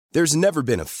There's never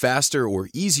been a faster or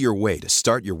easier way to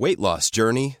start your weight loss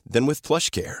journey than with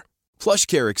PlushCare.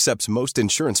 PlushCare accepts most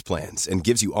insurance plans and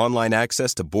gives you online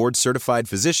access to board-certified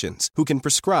physicians who can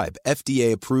prescribe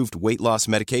FDA-approved weight loss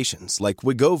medications like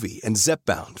Wegovy and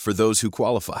Zepbound for those who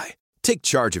qualify. Take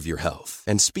charge of your health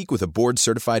and speak with a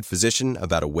board-certified physician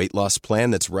about a weight loss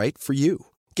plan that's right for you.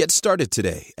 Get started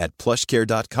today at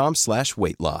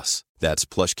plushcare.com/weight-loss. That's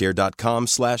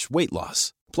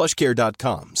plushcare.com/weight-loss.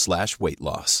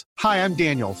 plushcare.com/weight-loss. Hi, I'm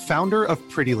Daniel, founder of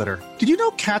Pretty Litter. Did you know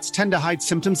cats tend to hide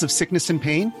symptoms of sickness and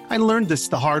pain? I learned this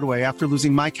the hard way after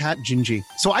losing my cat, Gingy.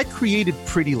 So I created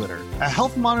Pretty Litter, a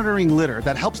health monitoring litter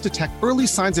that helps detect early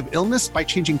signs of illness by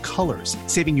changing colors,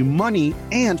 saving you money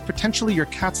and potentially your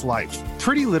cat's life.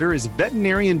 Pretty Litter is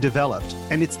veterinarian developed,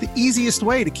 and it's the easiest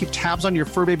way to keep tabs on your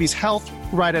fur baby's health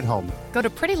right at home. Go to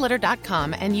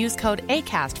prettylitter.com and use code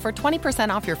ACAST for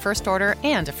 20% off your first order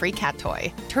and a free cat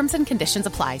toy. Terms and conditions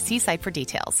apply. See site for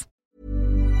details.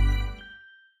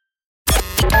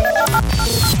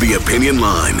 The Opinion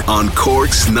Line on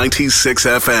Cork's 96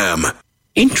 FM.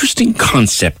 Interesting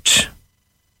concept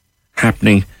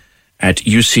happening at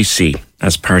UCC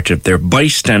as part of their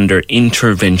bystander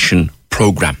intervention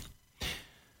programme.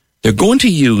 They're going to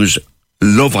use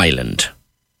Love Island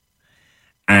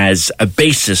as a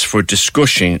basis for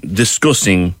discussing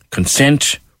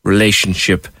consent,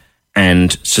 relationship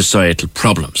and societal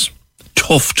problems.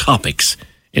 Tough topics,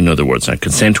 in other words. Now,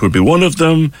 consent would be one of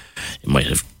them. It might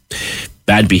have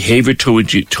bad behaviour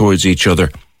towards each other.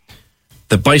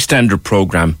 The bystander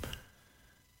programme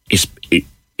it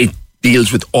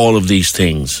deals with all of these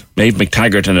things. Maeve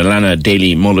McTaggart and Alana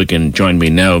Daly-Mulligan join me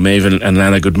now. Maeve and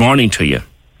Alana, good morning to you.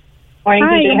 Morning,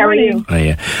 Peter. How are you?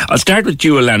 I'll start with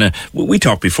you, Alana. We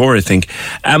talked before, I think.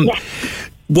 Yes.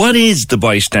 What is the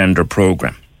bystander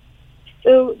programme?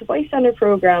 So the bystander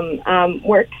programme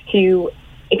works to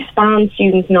expand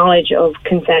students' knowledge of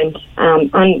consent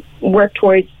and work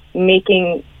towards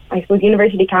making, I suppose,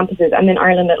 university campuses and then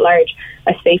Ireland at large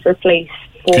a safer place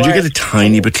for... Could you get a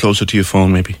tiny bit closer to your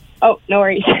phone, maybe? Oh, no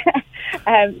worries.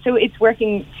 So it's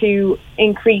working to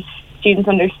increase students'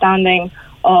 understanding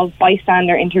of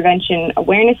bystander intervention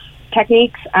awareness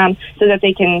techniques so that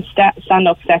they can stand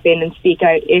up, step in and speak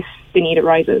out if the need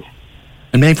arises.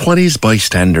 And Maeve, what is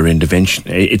bystander intervention?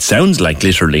 It sounds like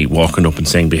literally walking up and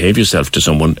saying behave yourself to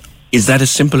someone. Is that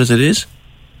as simple as it is?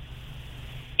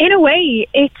 In a way,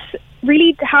 it's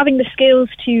really having the skills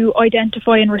to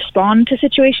identify and respond to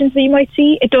situations that you might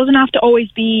see. It doesn't have to always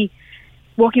be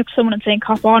walking up to someone and saying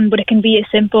cop on, but it can be as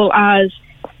simple as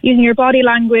using your body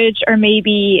language or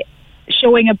maybe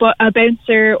showing a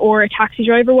bouncer or a taxi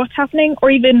driver what's happening, or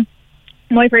even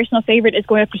my personal favourite is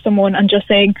going up to someone and just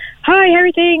saying, hi, how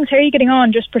are things? How are you getting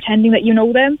on? Just pretending that you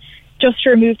know them, just to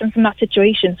remove them from that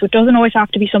situation. So it doesn't always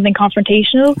have to be something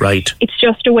confrontational. Right. It's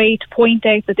just a way to point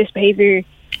out that this behaviour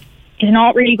is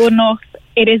not really good enough.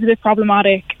 It is a bit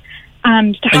problematic.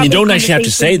 And you don't actually have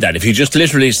to say that. If you just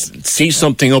literally see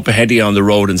something up ahead of you on the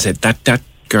road and say, that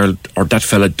girl or that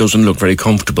fella doesn't look very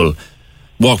comfortable,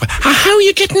 walk by. How are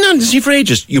you getting on? This is for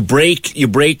ages. You break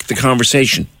the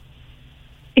conversation.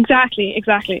 Exactly.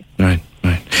 Right.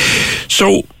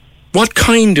 So, what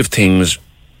kind of things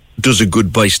does a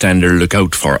good bystander look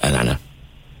out for, Alana?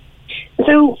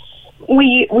 So,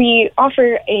 we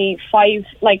offer five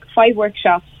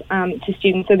workshops to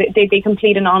students, so that they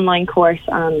complete an online course,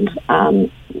 and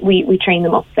we train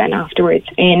them up then afterwards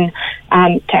in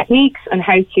techniques and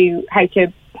how to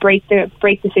break the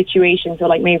situation. So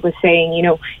like Maeve was saying,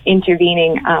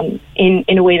 intervening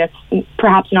in a way that's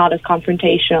perhaps not as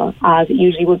confrontational as it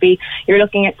usually would be. You're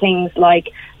looking at things like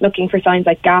looking for signs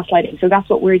like gaslighting. So that's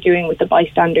what we're doing with the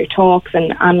bystander talks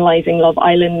and analysing Love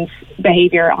Island's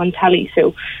behaviour on telly.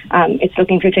 So it's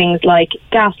looking for things like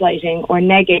gaslighting or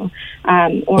negging.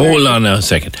 Hold on a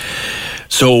second.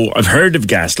 So I've heard of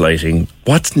gaslighting.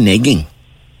 What's negging?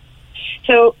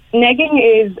 So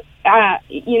negging is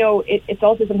it's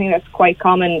also something that's quite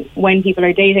common when people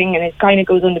are dating, and it kind of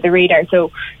goes under the radar.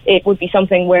 So it would be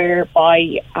something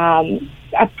whereby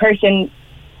a person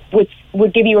would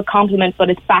give you a compliment,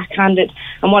 but it's backhanded.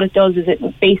 And what it does is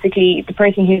it basically, the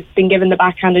person who's been given the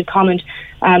backhanded comment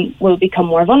will become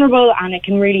more vulnerable, and it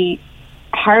can really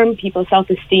harm people's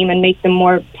self-esteem and make them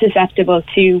more susceptible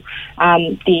to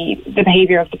the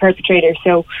behaviour of the perpetrator.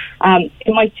 So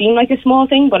it might seem like a small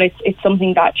thing, but it's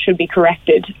something that should be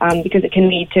corrected because it can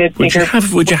lead to bigger...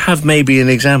 Would you have maybe an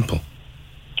example?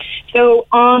 So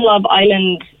on Love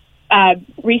Island,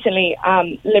 recently,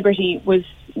 Liberty was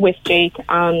with Jake,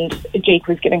 and Jake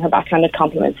was giving her backhanded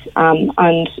compliments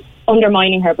and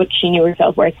undermining her, but she knew her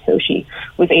self-worth, so she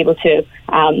was able to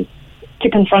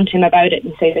confront him about it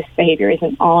and say, this behaviour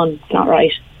isn't on, it's not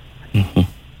right.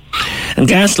 And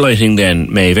gaslighting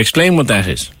then, Maeve, explain what that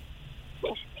is.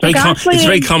 It's a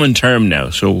very common term now,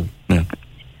 so... Yeah.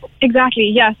 Exactly,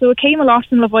 yeah. So it came a lot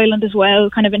in Love Island as well,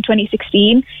 kind of in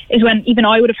 2016, is when even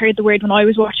I would have heard the word when I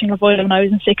was watching Love Island when I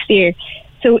was in 6th year.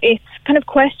 So it's kind of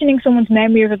questioning someone's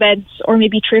memory of events or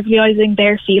maybe trivialising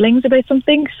their feelings about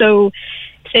something. So,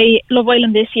 say, Love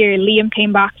Island this year, Liam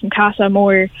came back from Casa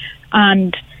Amor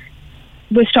and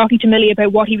was talking to Millie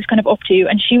about what he was kind of up to,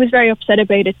 and she was very upset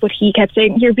about it, but he kept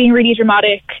saying, "You're being really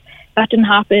dramatic, that didn't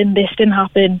happen, this didn't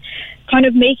happen," kind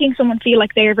of making someone feel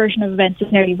like their version of events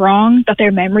is nearly wrong, that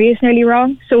their memory is nearly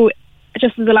wrong. So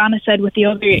just as Alana said with the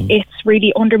other, it's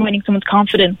really undermining someone's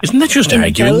confidence. Isn't that just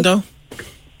arguing though?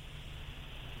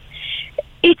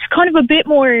 It's kind of a bit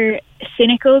more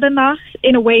cynical than that,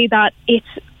 in a way that it's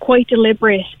quite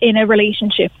deliberate in a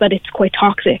relationship, that it's quite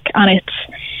toxic, and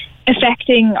it's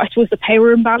affecting, I suppose, the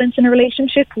power imbalance in a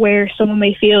relationship, where someone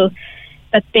may feel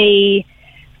that they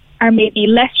are maybe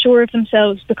less sure of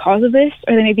themselves because of this,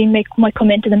 or they maybe might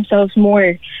come into themselves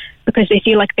more because they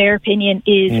feel like their opinion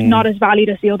is not as valued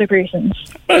as the other person's.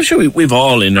 Well, sure, we've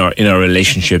all in our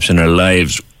relationships, in our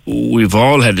lives, we've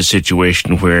all had a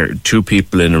situation where two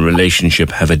people in a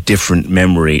relationship have a different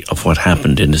memory of what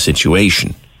happened in the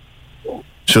situation.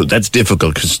 So that's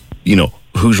difficult because,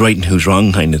 who's right and who's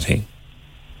wrong kind of thing.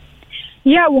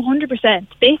 Yeah, 100%.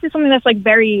 Basically something that's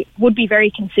would be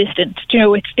very consistent.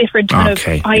 It's different.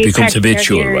 Okay, it becomes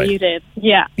habitual, right? You did.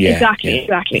 Yeah,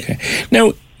 exactly. Okay.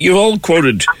 Now, you've all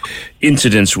quoted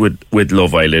incidents with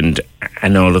Love Island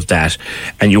and all of that,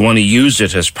 and you want to use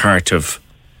it as part of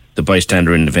the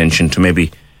bystander intervention to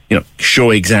maybe,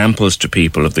 show examples to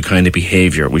people of the kind of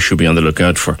behaviour we should be on the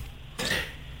lookout for.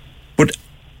 But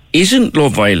isn't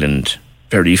Love Island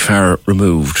very far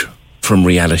removed from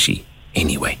reality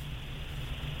anyway?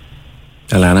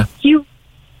 Alana?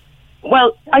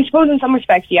 Well, I suppose in some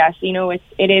respects, yes.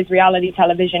 It is reality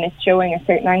television. It's showing a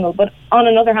certain angle. But on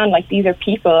another hand, these are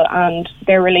people and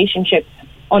their relationships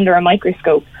under a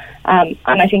microscope. And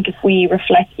I think if we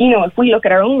reflect, if we look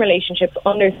at our own relationships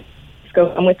under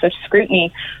scope and with such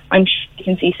scrutiny, I'm sure you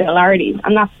can see similarities.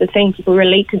 And that's the thing. People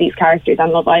relate to these characters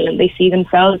on Love Island. They see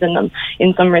themselves in them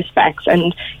in some respects.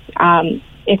 And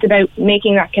it's about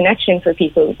making that connection for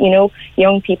people.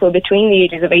 Young people between the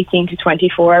ages of 18 to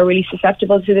 24 are really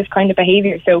susceptible to this kind of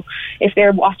behaviour. So if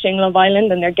they're watching Love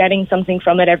Island and they're getting something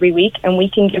from it every week, and we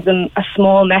can give them a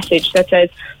small message that says,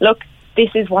 look, this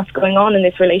is what's going on in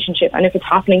this relationship, and if it's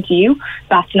happening to you,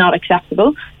 that's not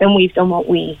acceptable, then we've done what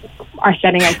we are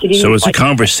setting out to do. So it's a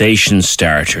conversation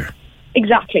starter.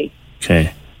 Exactly.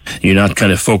 Okay. You're not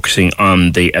kind of focusing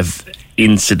on the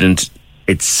incident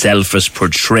itself as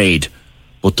portrayed,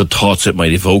 but the thoughts it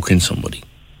might evoke in somebody.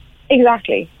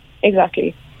 Exactly.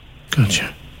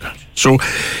 Gotcha. So,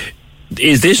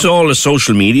 is this all a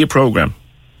social media programme?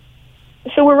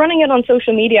 So we're running it on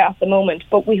social media at the moment,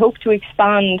 but we hope to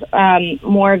expand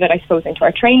more of it, I suppose, into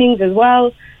our trainings as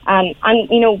well. And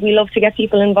we love to get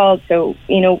people involved, so,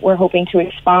 we're hoping to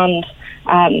expand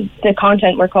the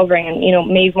content we're covering.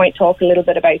 And, Maeve might talk a little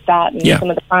bit about that and some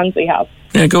of the plans we have.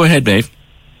 Yeah, go ahead, Maeve.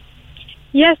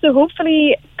 Yeah, so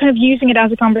hopefully kind of using it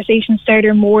as a conversation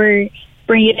starter more,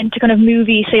 bring it into kind of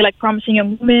movies, say like Promising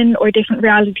Young Woman or different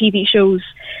reality TV shows,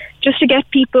 just to get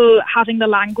people having the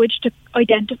language to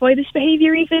identify this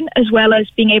behaviour even, as well as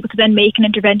being able to then make an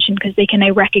intervention because they can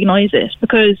now recognise it.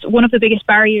 Because one of the biggest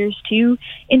barriers to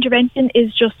intervention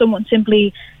is just someone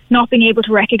simply not being able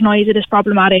to recognise it as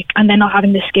problematic and then not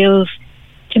having the skills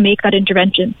to make that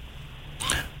intervention.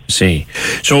 See.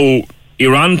 So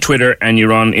you're on Twitter and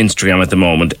you're on Instagram at the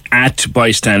moment, at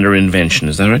Bystander Intervention,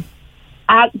 is that right?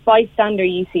 At Bystander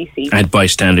UCC. At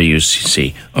Bystander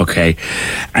UCC, okay.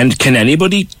 And can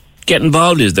anybody get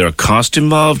involved? Is there a cost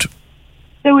involved?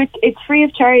 So it's free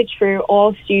of charge for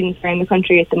all students around the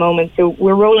country at the moment. So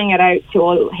we're rolling it out to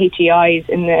all HEIs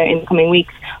in the coming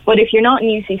weeks. But if you're not in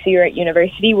UCC or at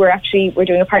university, we're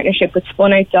doing a partnership with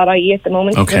spunout.ie at the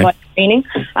moment to provide training.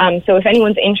 So if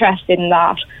anyone's interested in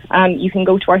that, you can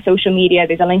go to our social media.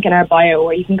 There's a link in our bio,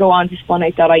 or you can go on to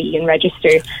spunout.ie and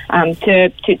register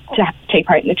to take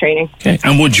part in the training. Okay.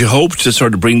 And would you hope to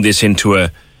sort of bring this into a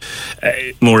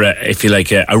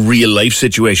real life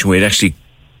situation where it actually,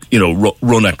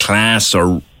 run a class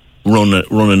or run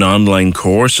an online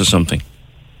course or something?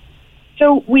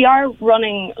 So we are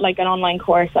running like an online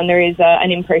course, and there is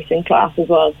an in-person class as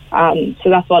well. So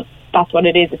that's what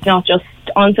it is. It's not just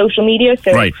on social media.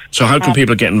 So, right. So how can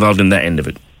people get involved in that end of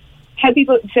it?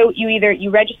 So you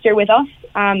register with us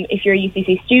if you're a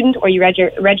UCC student, or you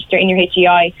register in your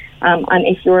HEI, And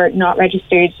if you're not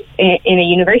registered in a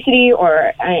university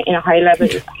or in a high-level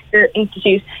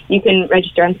institute, you can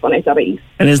register on spunout.ie.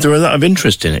 And is there a lot of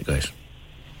interest in it, guys?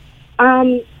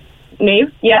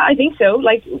 No, yeah, I think so.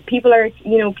 Like, people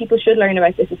should learn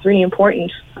about this. It's really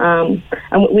important. And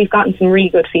we've gotten some really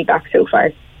good feedback so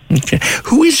far. Okay.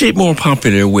 Who is it more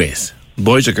popular with?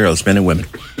 Boys or girls, men or women?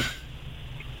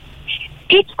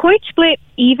 It's quite split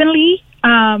evenly.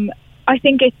 I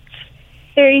think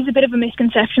there is a bit of a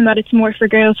misconception that it's more for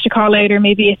girls to call out, or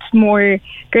maybe it's more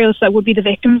girls that would be the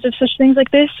victims of such things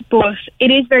like this, but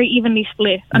it is very evenly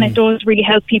split, and it does really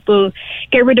help people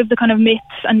get rid of the kind of myths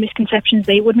and misconceptions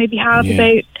they would maybe have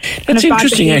about That's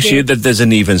interesting, actually, that there's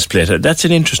an even split. That's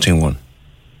an interesting one.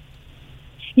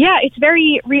 Yeah, it's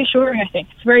very reassuring, I think.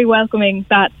 It's very welcoming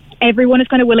that everyone is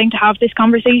kind of willing to have this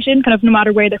conversation, kind of no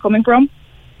matter where they're coming from.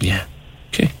 Yeah.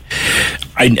 Okay.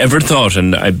 I never thought,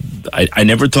 and I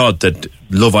never thought that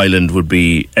Love Island would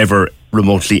be ever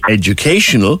remotely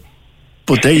educational,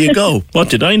 but there you go. What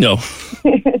did I know?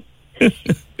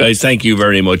 Guys, thank you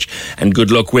very much, and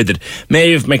good luck with it.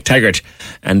 Maeve McTaggart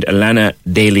and Alana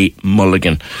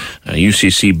Daly-Mulligan,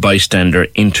 UCC Bystander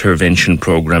Intervention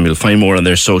Programme. You'll find more on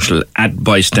their social at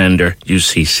Bystander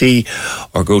UCC,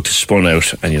 or go to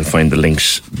Spunout and you'll find the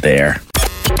links there.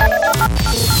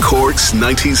 Cork's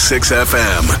 96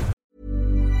 FM.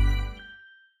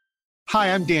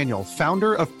 Hi, I'm Daniel,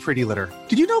 founder of Pretty Litter.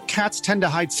 Did you know cats tend to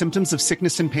hide symptoms of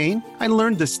sickness and pain? I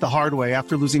learned this the hard way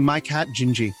after losing my cat,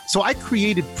 Gingy. So I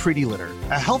created Pretty Litter,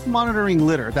 a health monitoring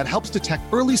litter that helps detect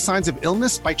early signs of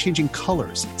illness by changing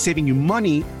colors, saving you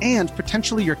money and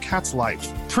potentially your cat's life.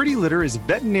 Pretty Litter is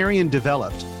veterinarian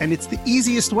developed, and it's the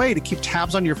easiest way to keep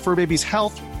tabs on your fur baby's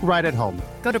health right at home.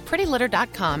 Go to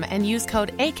prettylitter.com and use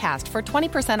code ACAST for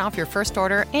 20% off your first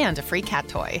order and a free cat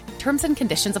toy. Terms and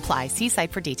conditions apply. See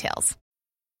site for details.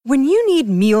 When you need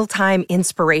mealtime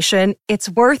inspiration, it's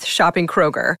worth shopping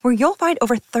Kroger, where you'll find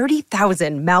over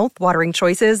 30,000 mouth-watering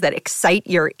choices that excite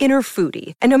your inner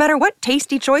foodie. And no matter what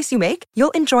tasty choice you make,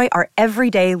 you'll enjoy our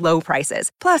everyday low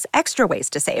prices, plus extra ways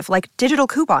to save, like digital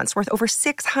coupons worth over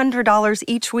 $600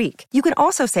 each week. You can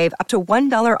also save up to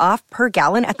 $1 off per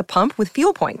gallon at the pump with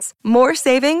fuel points. More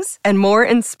savings and more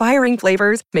inspiring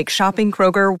flavors make shopping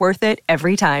Kroger worth it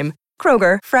every time.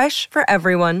 Kroger, fresh for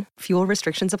everyone. Fuel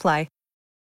restrictions apply.